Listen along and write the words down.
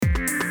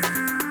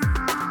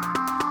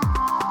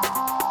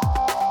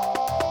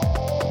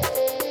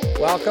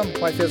Welcome,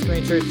 Whitefield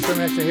Community Church. Sermon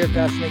Minister here,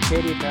 Pastor Nick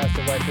Cady,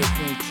 pastor of Whitefield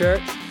Community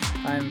Church.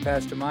 I'm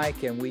Pastor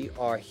Mike, and we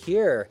are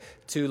here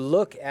to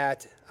look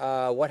at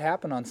what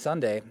happened on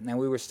Sunday. And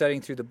we were studying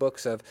through the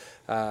books of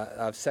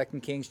 2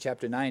 Kings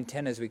chapter 9 and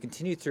 10 as we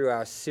continue through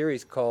our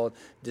series called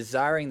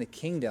Desiring the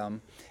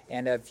Kingdom.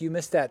 And if you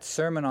missed that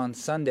sermon on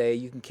Sunday,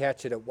 you can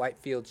catch it at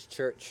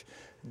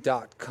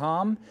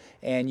whitefieldschurch.com,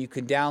 and you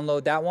can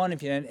download that one.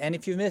 If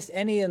you missed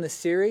any in the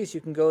series, you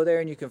can go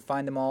there and you can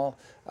find them all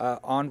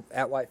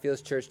at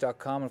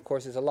whitefieldschurch.com. Of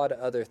course, there's a lot of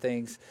other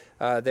things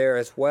there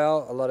as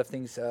well, a lot of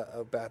things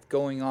about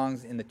going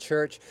on in the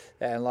church,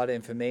 and a lot of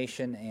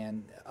information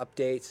and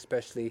updates,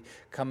 especially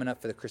coming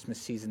up for the Christmas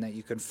season, that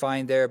you can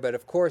find there. But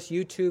of course,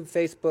 YouTube,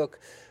 Facebook,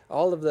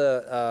 all of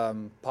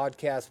the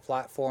podcast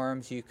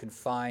platforms, you can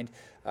find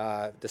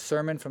the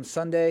sermon from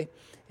Sunday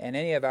and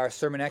any of our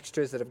sermon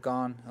extras that have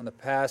gone on the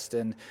past.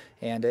 And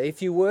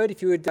if you would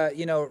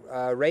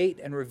rate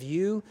and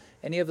review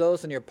any of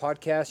those on your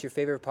podcast, your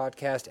favorite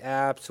podcast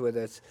apps,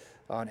 whether it's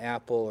on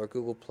Apple or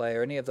Google Play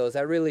or any of those,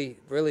 that really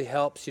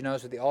helps, so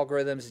with the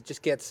algorithms. It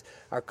just gets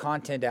our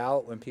content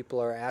out when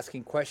people are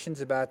asking questions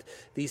about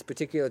these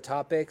particular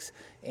topics,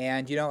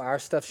 and our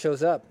stuff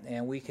shows up,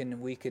 and we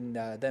can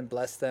then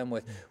bless them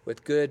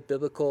with good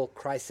biblical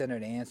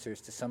Christ-centered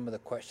answers to some of the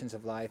questions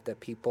of life that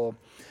people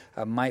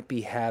might be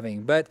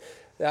having. But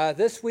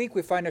this week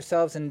we find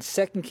ourselves in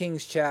 2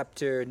 Kings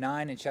chapter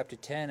 9 and chapter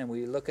 10, and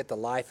we look at the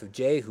life of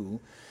Jehu,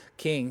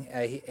 king,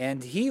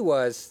 and he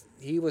was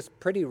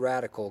pretty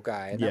radical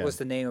guy, and that was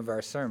the name of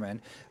our sermon,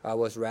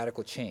 was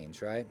Radical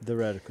Change, right? The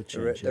Radical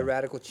Change. The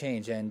Radical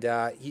Change, and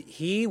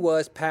he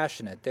was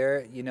passionate.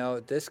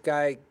 This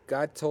guy,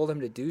 God told him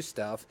to do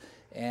stuff,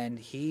 and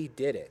he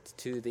did it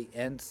to the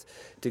nth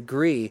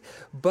degree.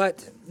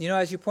 But,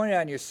 as you pointed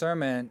out in your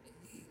sermon,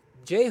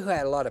 Jehu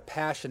had a lot of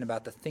passion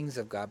about the things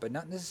of God, but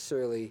not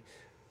necessarily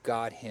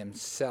God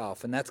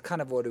himself, and that's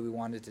kind of what we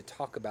wanted to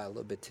talk about a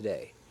little bit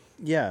today.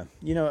 Yeah,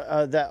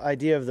 that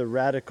idea of the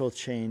radical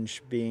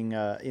change being,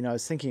 I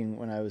was thinking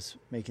when I was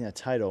making that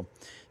title,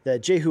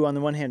 that Jehu on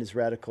the one hand is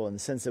radical in the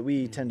sense that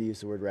we tend to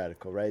use the word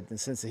radical, right? In the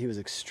sense that he was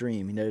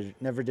extreme. He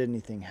never did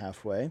anything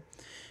halfway.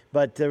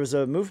 But there was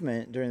a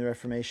movement during the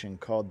Reformation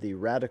called the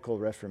Radical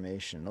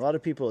Reformation. A lot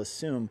of people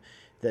assume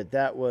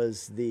that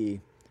was the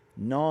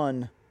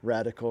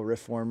non-radical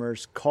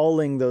reformers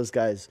calling those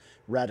guys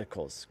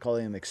radicals,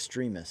 calling them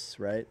extremists,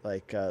 right?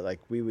 Like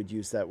we would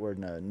use that word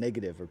in a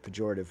negative or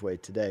pejorative way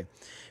today.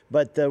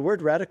 But the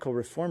word radical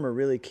reformer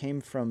really came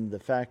from the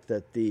fact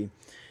that the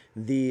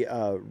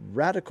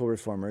radical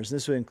reformers, and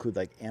this would include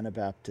like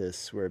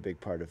Anabaptists, were a big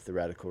part of the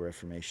Radical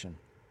Reformation,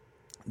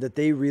 that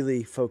they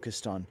really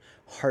focused on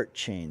heart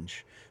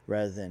change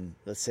rather than,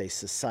 let's say,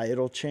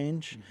 societal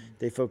change. Mm-hmm.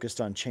 They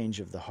focused on change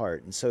of the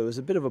heart. And so it was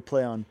a bit of a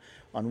play on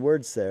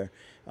words there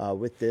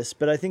with this.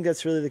 But I think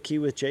that's really the key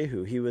with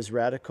Jehu. He was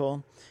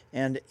radical.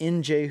 And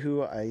in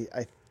Jehu,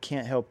 I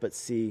can't help but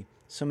see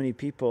so many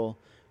people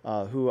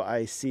who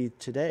I see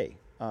today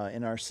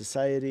in our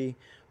society,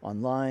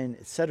 online,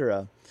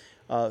 etc.,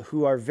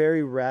 who are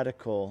very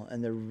radical,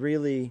 and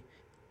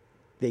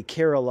they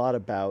care a lot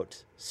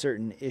about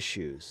certain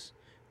issues,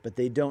 but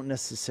they don't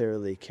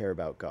necessarily care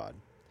about God.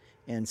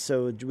 And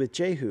so with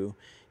Jehu,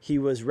 he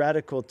was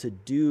radical to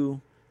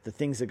do the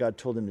things that God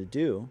told him to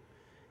do,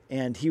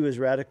 and he was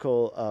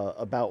radical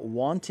about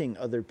wanting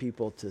other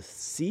people to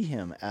see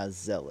him as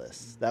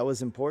zealous. That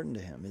was important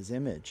to him, his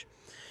image.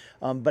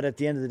 But at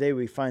the end of the day,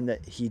 we find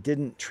that he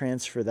didn't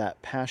transfer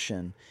that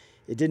passion.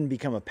 It didn't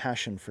become a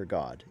passion for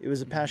God. It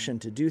was a passion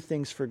to do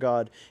things for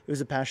God. It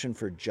was a passion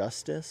for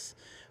justice.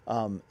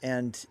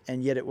 And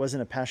yet it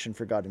wasn't a passion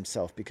for God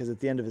himself, because at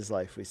the end of his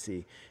life, we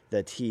see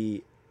that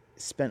he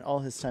spent all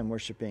his time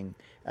worshiping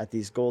at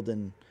these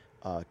golden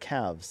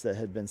calves that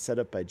had been set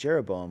up by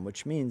Jeroboam,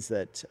 which means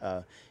that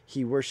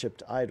he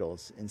worshipped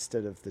idols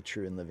instead of the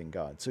true and living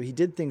God. So he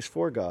did things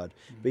for God,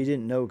 but he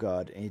didn't know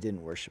God, and he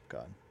didn't worship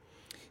God.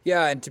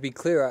 Yeah, and to be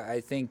clear,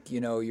 I think,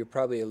 you're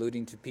probably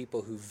alluding to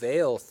people who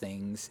veil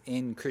things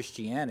in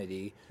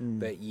Christianity,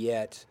 but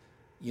yet,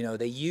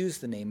 they use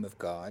the name of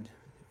God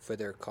for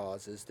their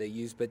causes.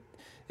 But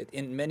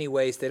in many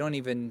ways, they don't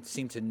even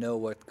seem to know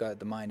what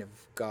the mind of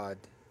God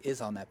is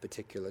on that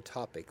particular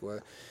topic,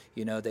 where,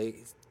 they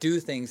do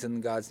things in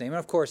God's name. And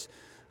of course,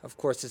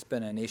 it's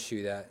been an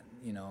issue that,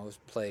 has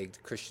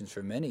plagued Christians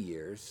for many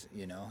years,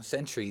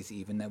 centuries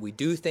even, that we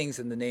do things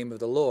in the name of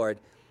the Lord,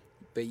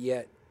 but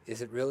yet,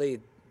 is it really,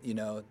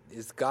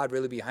 is God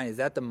really behind it? Is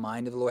that the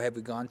mind of the Lord? Have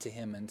we gone to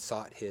him and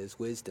sought his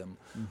wisdom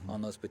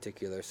on those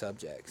particular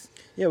subjects?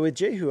 Yeah, with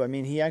Jehu,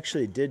 he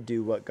actually did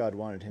do what God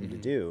wanted him to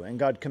do, and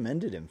God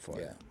commended him for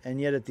it. And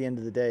yet at the end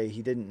of the day,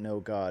 he didn't know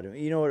God. What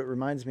it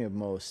reminds me of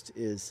most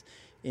is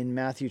in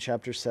Matthew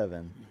chapter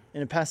 7,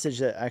 in a passage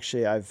that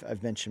actually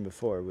I've mentioned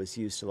before, was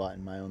used a lot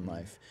in my own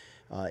life,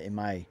 in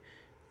my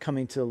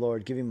coming to the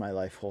Lord, giving my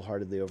life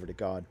wholeheartedly over to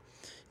God,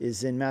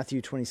 is in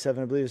Matthew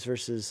 27, I believe it's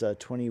verses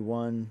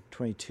 21,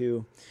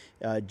 22.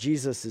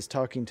 Jesus is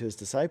talking to his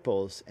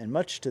disciples, and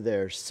much to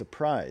their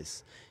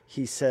surprise,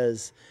 he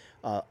says,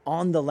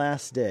 on the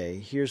last day,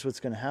 here's what's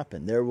going to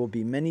happen. There will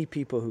be many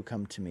people who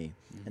come to me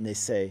and they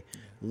say,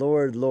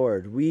 Lord,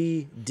 Lord,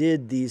 we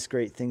did these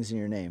great things in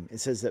your name. It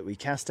says that we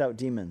cast out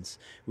demons,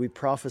 we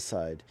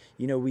prophesied,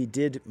 we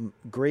did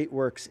great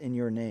works in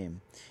your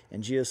name.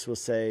 And Jesus will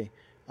say,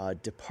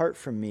 depart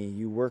from me,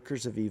 you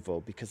workers of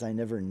evil, because I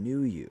never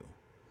knew you.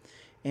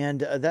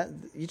 And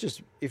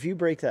if you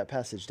break that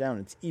passage down,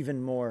 it's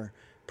even more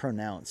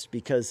pronounced,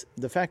 because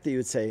the fact that you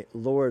would say,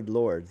 Lord,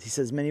 Lord, he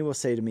says, many will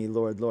say to me,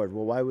 Lord, Lord.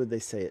 Well, why would they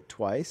say it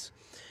twice?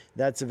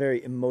 That's a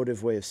very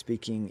emotive way of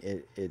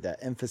speaking. That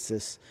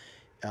emphasis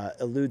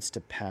alludes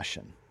to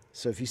passion.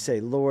 So if you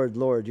say, Lord,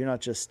 Lord, you're not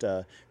just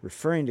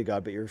referring to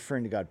God, but you're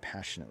referring to God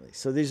passionately.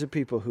 So these are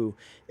people who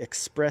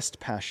expressed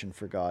passion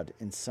for God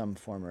in some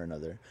form or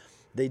another.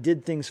 They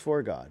did things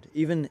for God,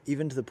 even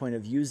to the point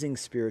of using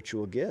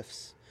spiritual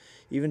gifts,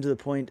 even to the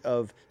point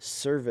of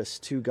service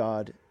to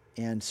God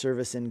and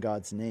service in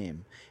God's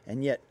name.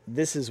 And yet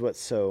this is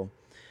what's so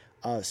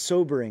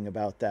sobering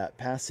about that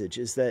passage,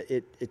 is that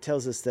it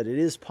tells us that it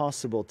is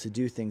possible to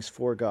do things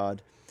for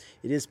God.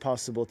 It is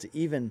possible to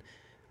even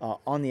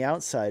on the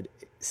outside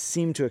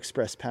seem to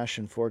express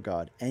passion for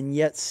God and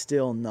yet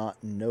still not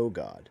know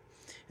God.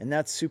 And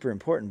that's super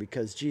important,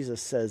 because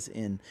Jesus says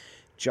in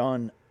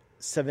John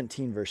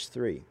 17 verse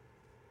 3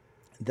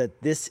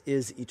 that this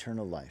is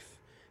eternal life,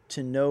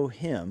 to know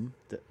him,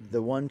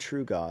 the one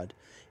true God,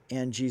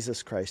 and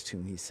Jesus Christ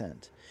whom he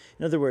sent.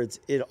 In other words,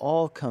 it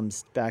all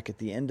comes back at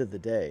the end of the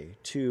day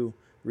to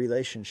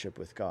relationship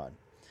with God.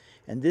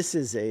 And this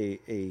is a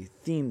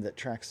theme that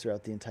tracks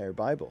throughout the entire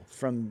Bible.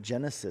 From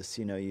Genesis,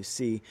 you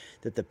see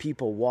that the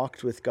people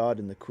walked with God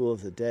in the cool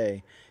of the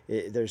day.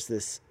 There's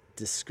this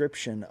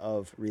description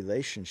of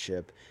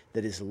relationship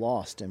that is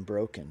lost and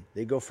broken.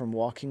 They go from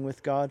walking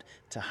with God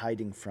to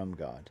hiding from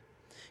God.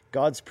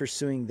 God's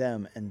pursuing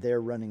them and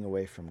they're running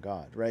away from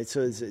God, right?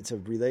 So it's a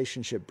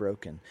relationship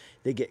broken.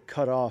 They get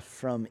cut off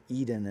from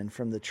Eden and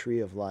from the tree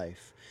of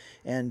life.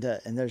 And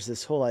there's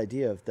this whole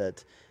idea of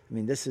that. I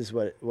mean, this is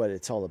what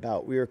it's all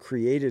about. We are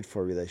created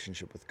for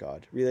relationship with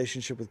God.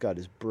 Relationship with God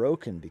is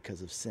broken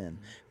because of sin,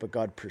 but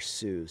God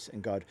pursues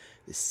and God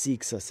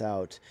seeks us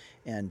out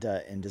and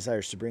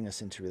desires to bring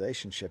us into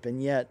relationship.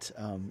 And yet,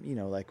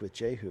 like with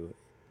Jehu,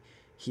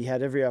 he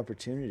had every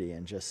opportunity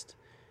and just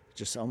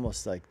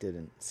almost like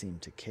didn't seem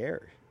to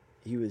care.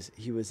 He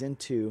was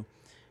into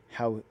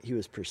how he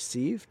was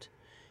perceived.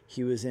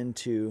 He was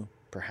into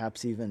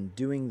perhaps even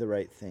doing the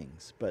right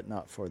things, but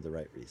not for the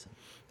right reason.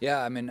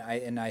 Yeah, I mean,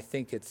 I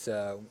think it's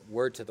a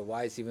word to the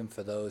wise, even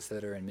for those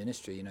that are in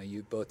ministry.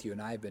 Both you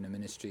and I have been in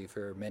ministry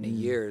for many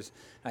years.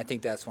 I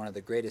think that's one of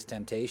the greatest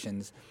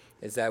temptations,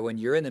 is that when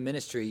you're in the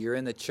ministry, you're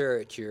in the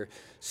church, you're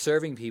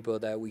serving people,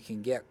 that we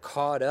can get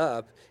caught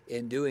up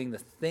in doing the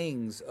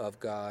things of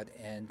God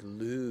and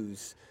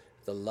lose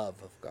the love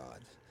of God.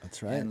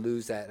 That's right. And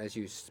lose that, as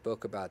you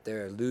spoke about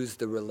there, lose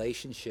the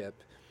relationship.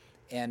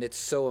 And it's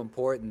so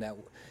important that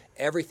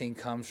everything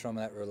comes from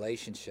that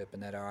relationship,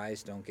 and that our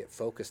eyes don't get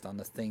focused on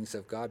the things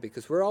of God,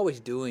 because we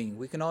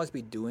can always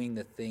be doing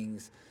the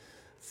things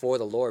for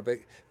the Lord, but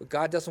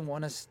God doesn't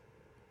want us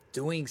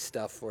doing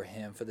stuff for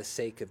him for the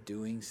sake of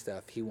doing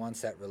stuff. He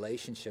wants that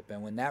relationship.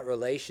 And when that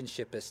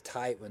relationship is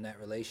tight, when that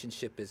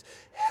relationship is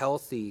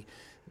healthy,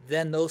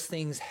 then those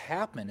things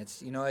happen.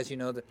 It's, as you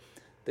know,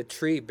 the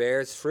tree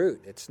bears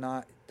fruit. It's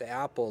not the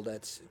apple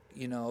that's,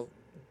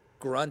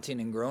 grunting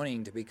and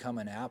groaning to become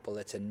an apple.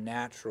 It's a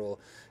natural,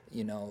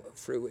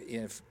 fruit.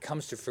 It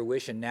comes to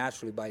fruition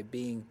naturally by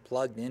being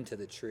plugged into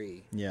the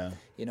tree. Yeah.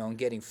 And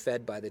getting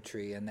fed by the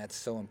tree. And that's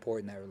so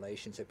important, that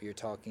relationship you're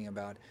talking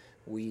about.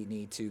 We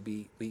need to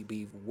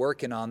be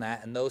working on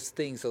that. And those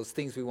things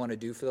we want to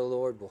do for the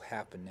Lord will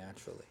happen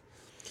naturally.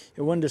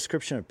 And one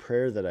description of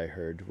prayer that I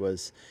heard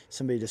was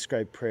somebody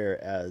described prayer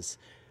as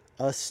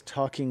us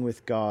talking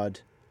with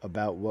God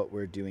about what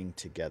we're doing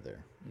together,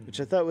 which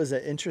I thought was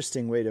an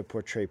interesting way to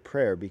portray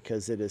prayer,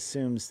 because it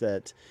assumes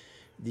that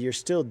you're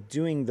still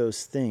doing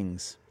those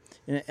things.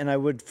 And I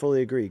would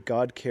fully agree.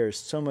 God cares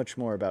so much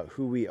more about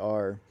who we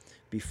are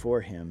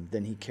before him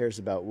than he cares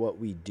about what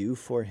we do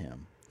for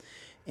him.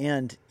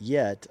 And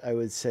yet, I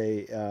would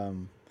say,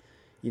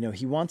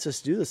 he wants us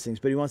to do those things,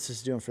 but he wants us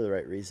to do them for the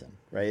right reason,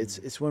 right?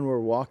 It's when we're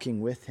walking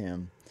with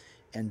him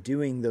and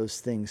doing those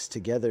things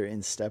together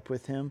in step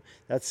with him,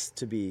 that's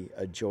to be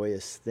a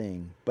joyous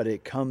thing, but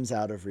it comes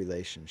out of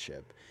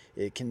relationship.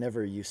 It can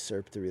never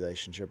usurp the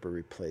relationship or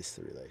replace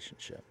the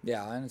relationship.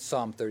 Yeah, and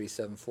Psalm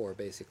 37:4,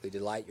 basically,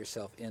 delight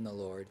yourself in the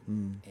Lord,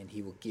 and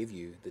he will give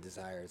you the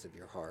desires of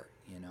your heart,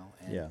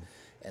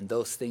 and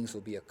those things will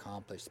be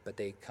accomplished, but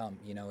they come,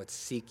 it's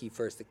seek ye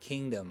first the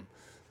kingdom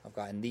of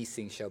God, and these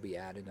things shall be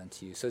added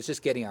unto you. So it's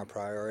just getting our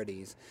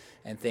priorities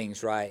and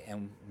things right,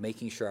 and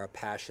making sure our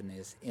passion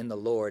is in the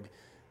Lord,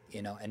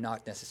 and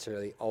not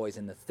necessarily always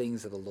in the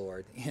things of the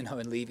Lord,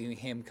 and leaving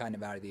him kind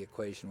of out of the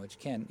equation, which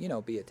can,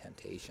 be a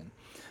temptation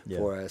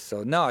for us.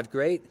 So no,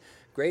 great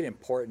great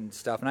important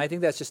stuff. And I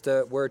think that's just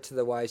a word to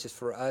the wise just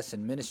for us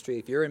in ministry.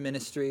 If you're in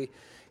ministry,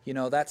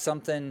 that's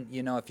something,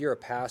 if you're a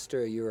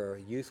pastor, you're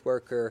a youth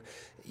worker,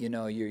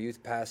 you're a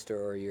youth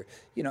pastor, or you're,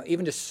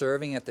 even just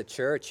serving at the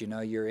church,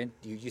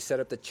 you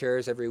set up the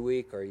chairs every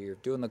week, or you're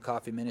doing the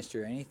coffee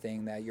ministry or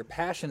anything, that your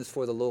passion is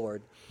for the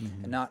Lord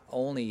and not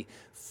only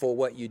for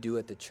what you do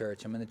at the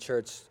church. I mean, the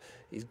church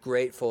is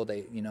grateful.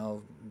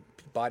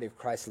 Body of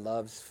Christ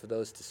loves for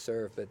those to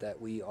serve, but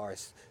that we are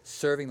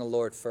serving the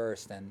Lord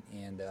first and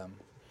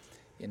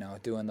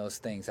doing those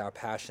things, our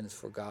passions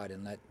for God,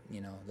 and let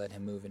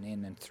Him move in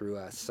and through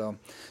us. So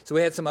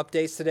we had some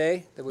updates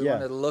today that we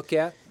wanted to look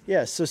at.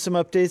 Yeah, so some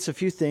updates, a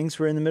few things.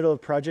 We're in the middle of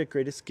Project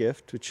Greatest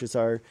Gift, which is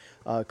our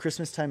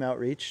Christmas time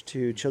outreach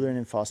to children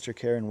in foster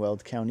care in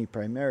Weld County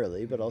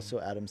primarily, but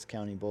also Adams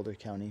County, Boulder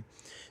County.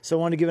 So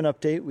I want to give an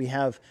update. We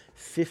have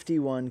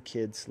 51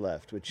 kids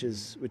left, which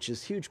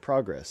is huge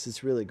progress.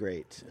 It's really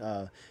great.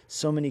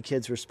 So many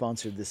kids were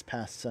sponsored this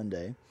past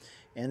Sunday.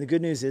 And the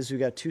good news is we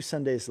got 2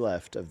 Sundays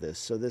left of this.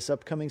 So this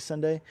upcoming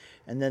Sunday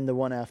and then the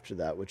one after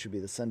that, which would be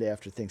the Sunday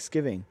after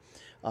Thanksgiving.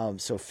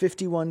 So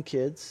 51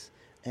 kids,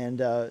 and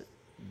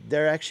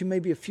there actually may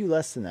be a few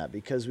less than that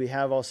because we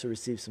have also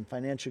received some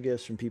financial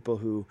gifts from people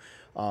who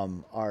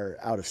are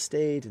out of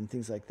state and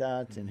things like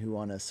that and who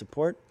want to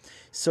support.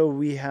 So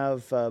we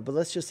have, but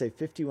let's just say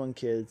 51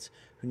 kids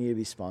who need to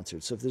be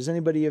sponsored. So if there's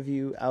anybody of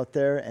you out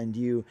there and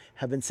you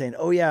have been saying,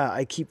 oh yeah,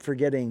 I keep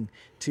forgetting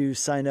to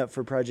sign up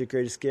for Project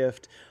Greatest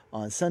Gift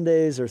on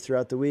Sundays or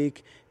throughout the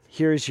week,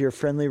 here's your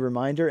friendly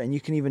reminder, and you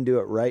can even do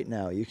it right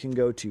now. You can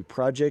go to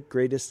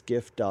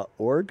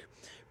projectgreatestgift.org,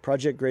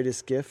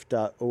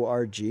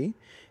 projectgreatestgift.org,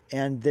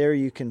 and there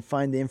you can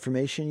find the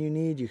information you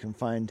need. You can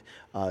find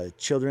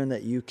children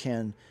that you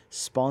can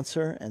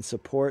sponsor and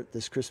support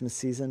this Christmas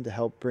season to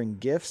help bring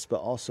gifts,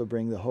 but also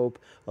bring the hope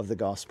of the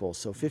gospel.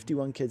 So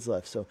 51 kids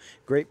left. So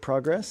great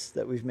progress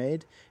that we've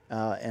made.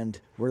 And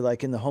we're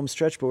like in the home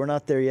stretch, but we're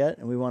not there yet.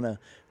 And we want to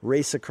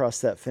race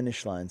across that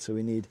finish line. So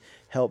we need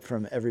help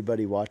from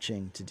everybody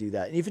watching to do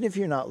that. And even if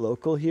you're not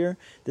local here,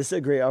 this is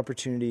a great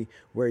opportunity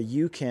where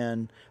you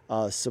can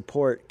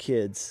support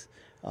kids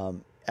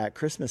at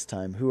Christmas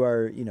time who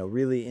are,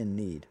 really in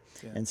need.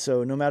 Yeah. And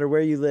so no matter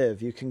where you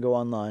live, you can go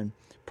online,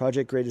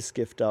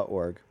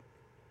 projectgreatestgift.org,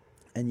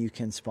 and you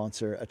can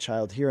sponsor a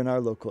child here in our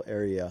local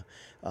area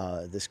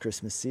this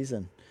Christmas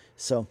season.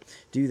 So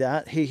do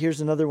that. Hey,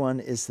 here's another one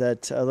is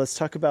that let's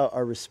talk about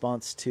our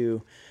response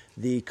to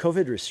the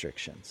COVID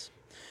restrictions.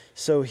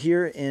 So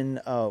here in,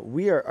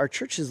 our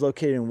church is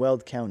located in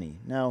Weld County.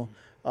 Now,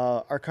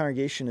 our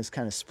congregation is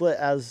kind of split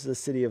as the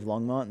city of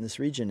Longmont, and this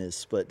region is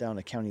split down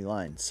a county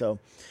line. So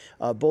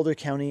Boulder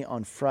County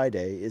on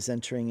Friday is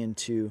entering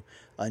into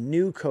a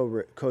new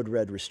Code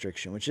Red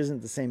restriction, which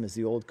isn't the same as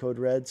the old Code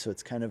Red. So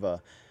it's kind of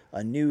a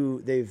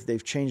new,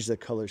 they've changed the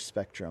color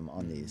spectrum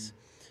on these.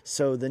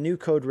 So the new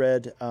Code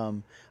Red,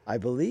 I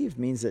believe,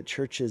 means that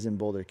churches in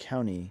Boulder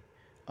County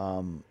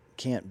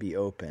can't be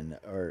open.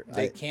 Or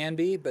they can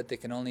be, but they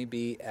can only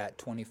be at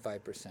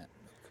 25%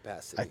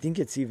 capacity. I think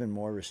it's even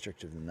more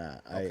restrictive than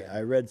that. Okay.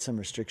 I read some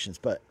restrictions,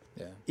 but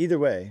yeah. Either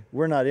way,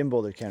 we're not in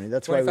Boulder County.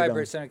 That's 25% why we don't.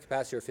 25% of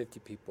capacity or 50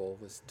 people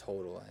was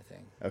total, I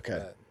think. Okay.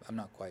 But I'm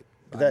not quite.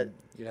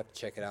 You'd have to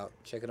check it out.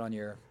 Check it on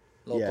your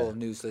local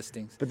news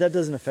listings. But that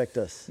doesn't affect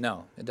us.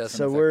 No, it doesn't.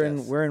 So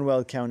affect us. we're in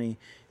Weld County,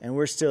 and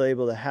we're still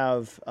able to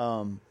have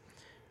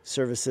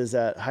services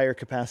at higher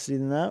capacity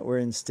than that. We're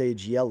in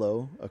stage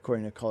yellow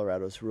according to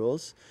Colorado's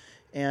rules,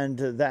 and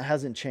that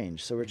hasn't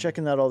changed. So we're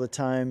checking that all the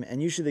time,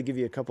 and usually they give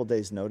you a couple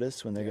days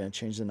notice when they're going to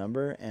change the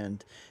number,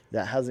 and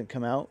that hasn't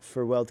come out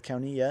for Weld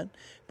County yet.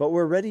 But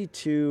we're ready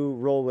to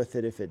roll with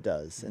it if it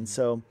does. And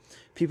so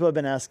people have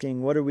been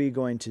asking, what are we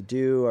going to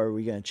do? Are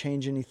we going to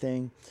change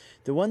anything?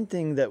 The one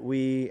thing that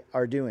we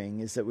are doing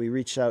is that we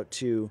reached out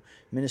to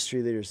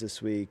ministry leaders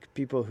this week,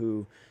 people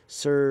who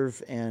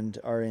serve and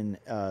are in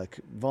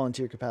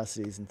volunteer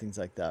capacities and things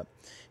like that.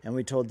 And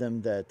we told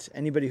them that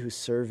anybody who's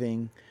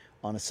serving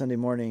on a Sunday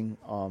morning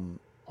on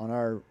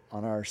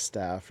our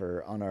staff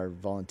or on our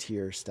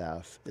volunteer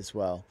staff as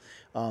well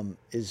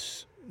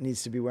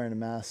needs to be wearing a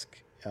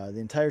mask the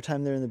entire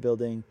time they're in the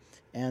building,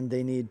 and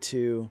they need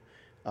to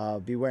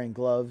be wearing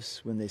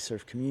gloves when they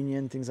serve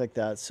communion, things like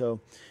that. So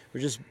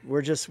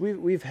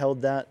we've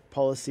held that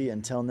policy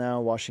until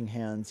now, washing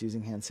hands,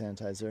 using hand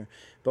sanitizer,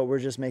 but we're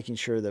just making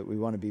sure that we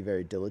want to be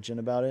very diligent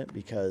about it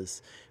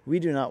because we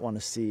do not want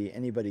to see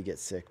anybody get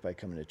sick by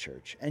coming to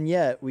church. And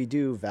yet we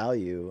do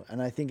value,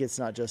 and I think it's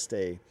not just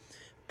a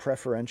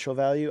preferential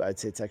value, I'd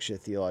say it's actually a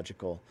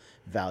theological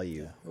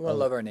value. Yeah. We want to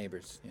love our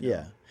neighbors.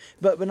 Yeah.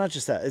 But not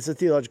just that. It's a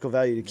theological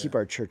value to keep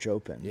our church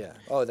open. Yeah.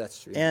 Oh,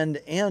 that's true.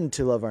 And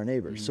to love our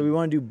neighbors. Mm-hmm. So we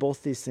want to do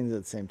both these things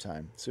at the same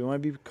time. So we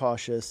want to be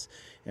cautious,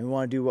 and we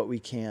want to do what we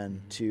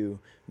can to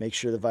make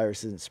sure the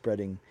virus isn't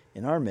spreading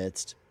in our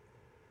midst.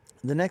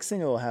 The next thing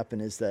that will happen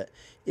is that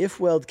if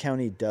Weld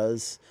County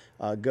does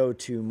go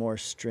to more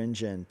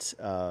stringent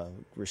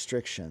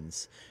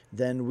restrictions,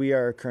 then we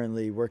are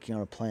currently working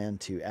on a plan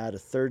to add a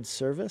third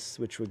service,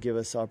 which would give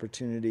us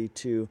opportunity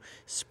to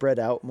spread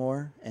out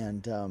more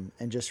and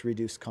just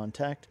reduce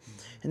contact.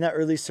 And that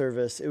early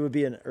service, it would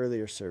be an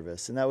earlier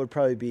service, and that would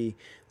probably be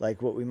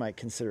like what we might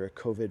consider a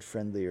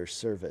COVID-friendlier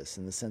service,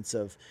 in the sense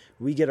of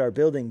we get our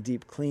building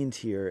deep cleaned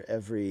here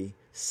every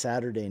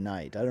Saturday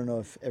night. I don't know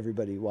if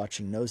everybody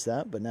watching knows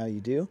that, but now you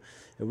do.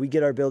 We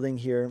get our building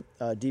here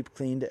deep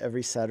cleaned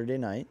every Saturday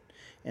night.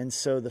 And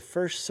so the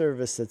first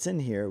service that's in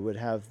here would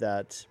have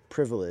that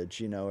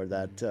privilege, or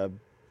that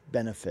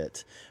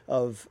benefit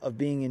of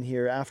being in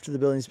here after the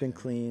building's been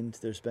cleaned.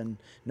 There's been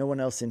no one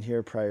else in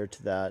here prior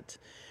to that.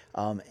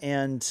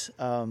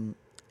 And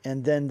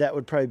then that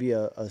would probably be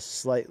a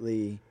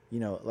slightly,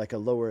 like a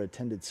lower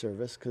attended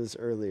service because it's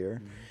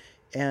earlier. Mm-hmm.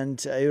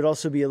 And it would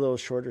also be a little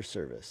shorter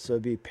service. So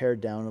it'd be pared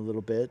down a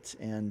little bit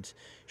and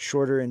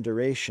shorter in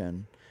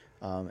duration.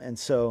 And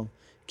so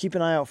keep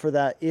an eye out for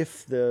that.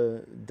 If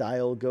the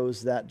dial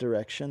goes that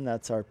direction,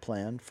 that's our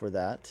plan for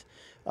that.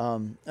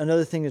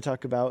 Another thing to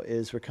talk about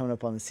is we're coming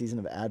up on the season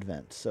of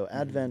Advent. So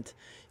Advent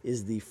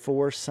is the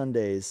 4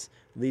 Sundays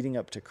leading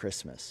up to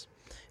Christmas.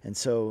 And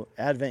so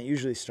Advent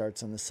usually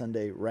starts on the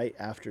Sunday right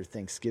after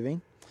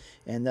Thanksgiving.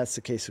 And that's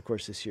the case, of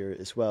course, this year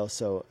as well.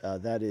 So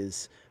that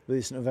is, I believe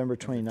it's November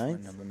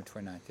 29th. November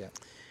 29th, yeah.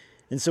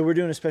 And so we're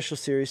doing a special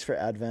series for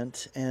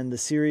Advent, and the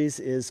series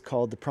is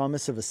called The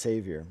Promise of a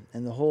Savior.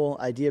 And the whole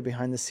idea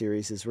behind the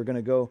series is we're going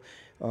to go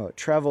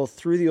travel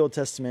through the Old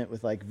Testament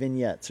with like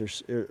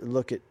vignettes or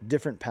look at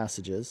different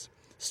passages,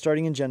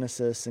 starting in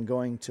Genesis and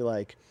going to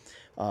like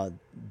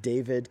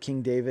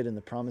King David and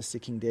the promise to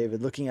King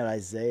David, looking at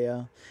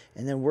Isaiah,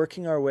 and then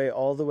working our way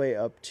all the way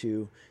up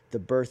to the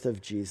birth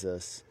of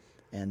Jesus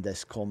and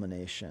this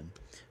culmination.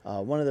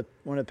 One of the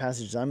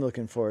passages I'm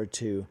looking forward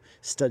to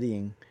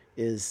studying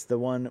is the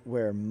one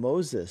where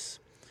Moses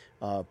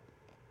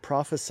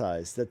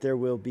prophesies that there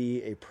will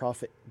be a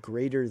prophet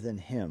greater than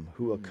him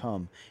who will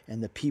come,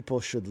 and the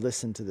people should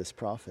listen to this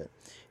prophet.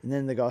 And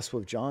then in the Gospel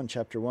of John,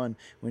 chapter 1,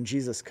 when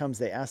Jesus comes,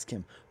 they ask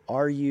him,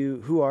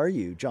 who are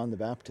you, John the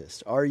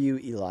Baptist? Are you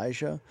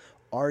Elijah?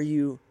 Are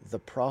you the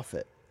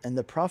prophet? And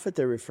the prophet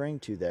they're referring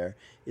to there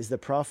is the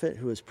prophet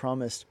who was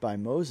promised by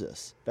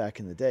Moses back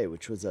in the day,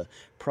 which was a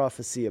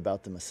prophecy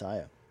about the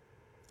Messiah.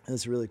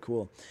 It's really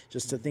cool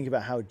just to think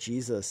about how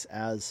Jesus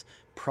as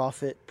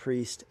prophet,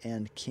 priest,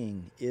 and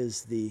king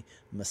is the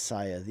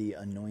Messiah, the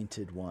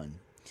anointed one.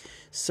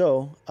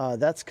 So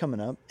that's coming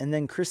up. And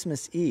then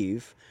Christmas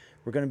Eve,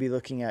 we're going to be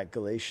looking at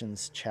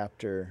Galatians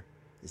chapter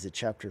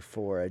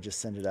 4? I just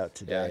sent it out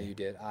today. Yeah, you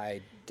did.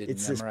 I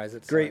didn't memorize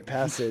it. Great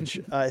passage.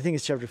 I think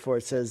it's chapter 4.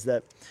 It says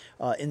that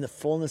in the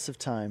fullness of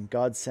time,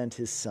 God sent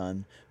his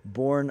son,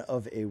 born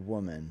of a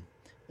woman,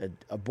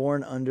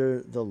 born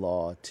under the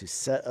law, to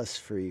set us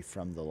free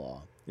from the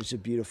law. It's a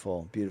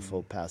beautiful,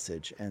 beautiful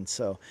passage. And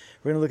so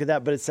we're going to look at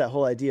that, but it's that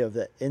whole idea of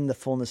that in the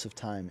fullness of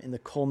time, in the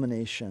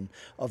culmination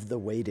of the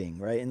waiting,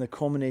 right? In the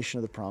culmination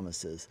of the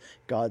promises,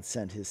 God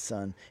sent his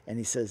son. And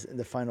he says,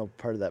 the final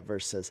part of that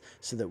verse says,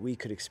 so that we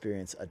could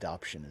experience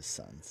adoption as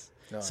sons.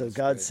 So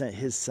God sent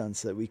his son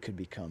so that we could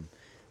become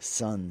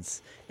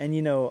sons. And,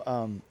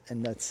 and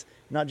that's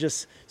not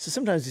just, so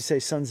sometimes we say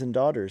sons and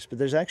daughters, but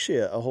there's actually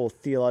a whole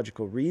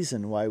theological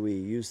reason why we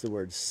use the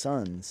word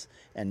sons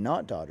and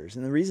not daughters.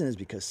 And the reason is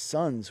because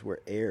sons were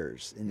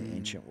heirs in the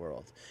ancient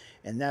world.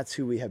 And that's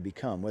who we have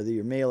become. Whether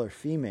you're male or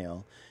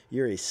female,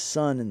 you're a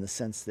son in the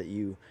sense that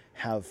you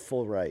have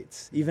full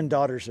rights. Even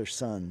daughters are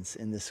sons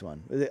in this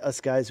one. Us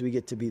guys, we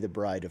get to be the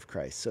bride of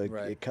Christ. So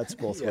it cuts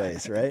both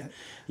ways, right?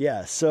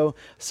 Yeah. So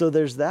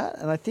there's that.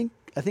 And I think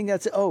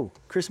that's it. Oh,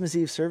 Christmas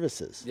Eve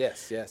services.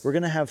 Yes. We're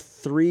going to have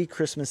 3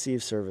 Christmas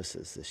Eve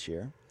services this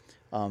year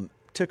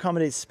to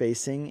accommodate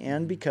spacing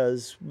and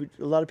because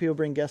a lot of people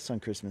bring guests on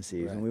Christmas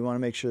Eve, and we want to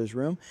make sure there's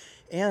room.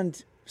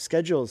 And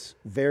schedules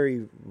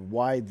vary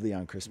widely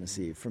on Christmas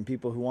Eve, from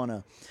people who want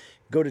to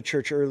go to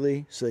church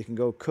early so they can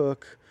go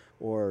cook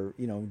or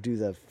do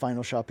the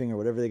final shopping or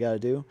whatever they got to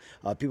do.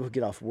 People who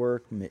get off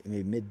work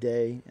maybe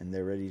midday and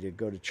they're ready to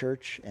go to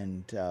church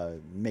and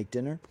make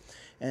dinner.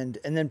 And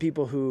then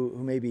people who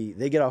maybe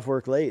they get off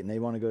work late and they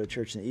want to go to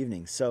church in the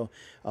evening. So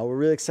we're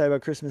really excited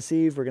about Christmas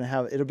Eve. We're going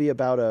to it'll be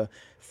about a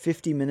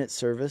 50-minute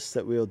service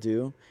that we'll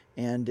do,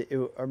 and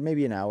or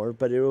maybe an hour,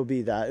 but it will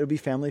be that. It'll be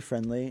family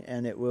friendly,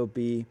 and it will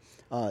be,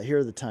 here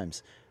are the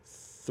times,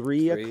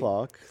 3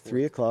 o'clock,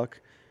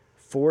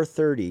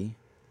 4:30,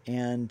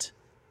 and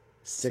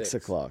 6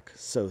 o'clock.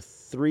 So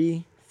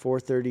 3,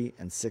 4:30,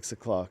 and 6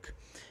 o'clock.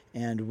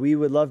 And we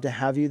would love to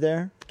have you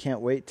there. Can't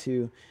wait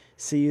to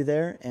see you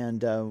there.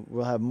 And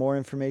we'll have more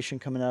information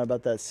coming out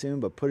about that soon.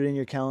 But put it in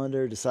your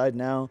calendar. Decide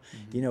now,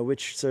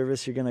 which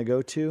service you're going to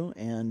go to.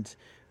 And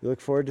we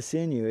look forward to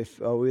seeing you. If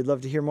we'd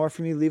love to hear more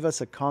from you, leave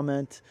us a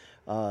comment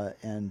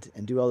and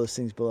do all those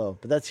things below.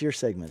 But that's your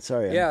segment.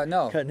 Sorry. Yeah,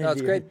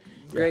 it's great.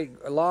 Great.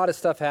 A lot of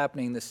stuff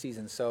happening this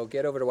season. So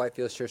get over to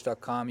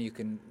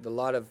whitefieldschurch.com. A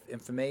lot of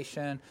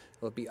information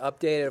will be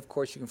updated. Of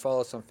course, you can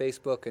follow us on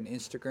Facebook and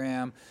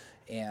Instagram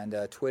and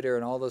Twitter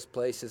and all those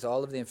places.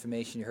 All of the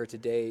information you heard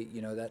today,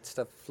 that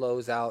stuff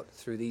flows out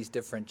through these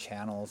different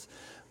channels.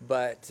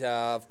 But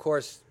of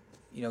course,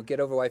 get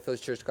over to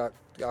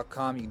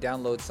whitefieldschurch.com. You can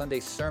download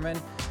Sunday's sermon,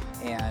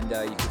 and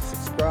you can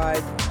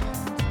subscribe,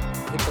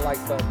 hit the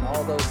like button,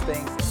 all those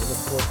things. And we look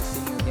forward to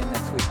seeing you again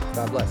next week.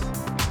 God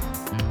bless.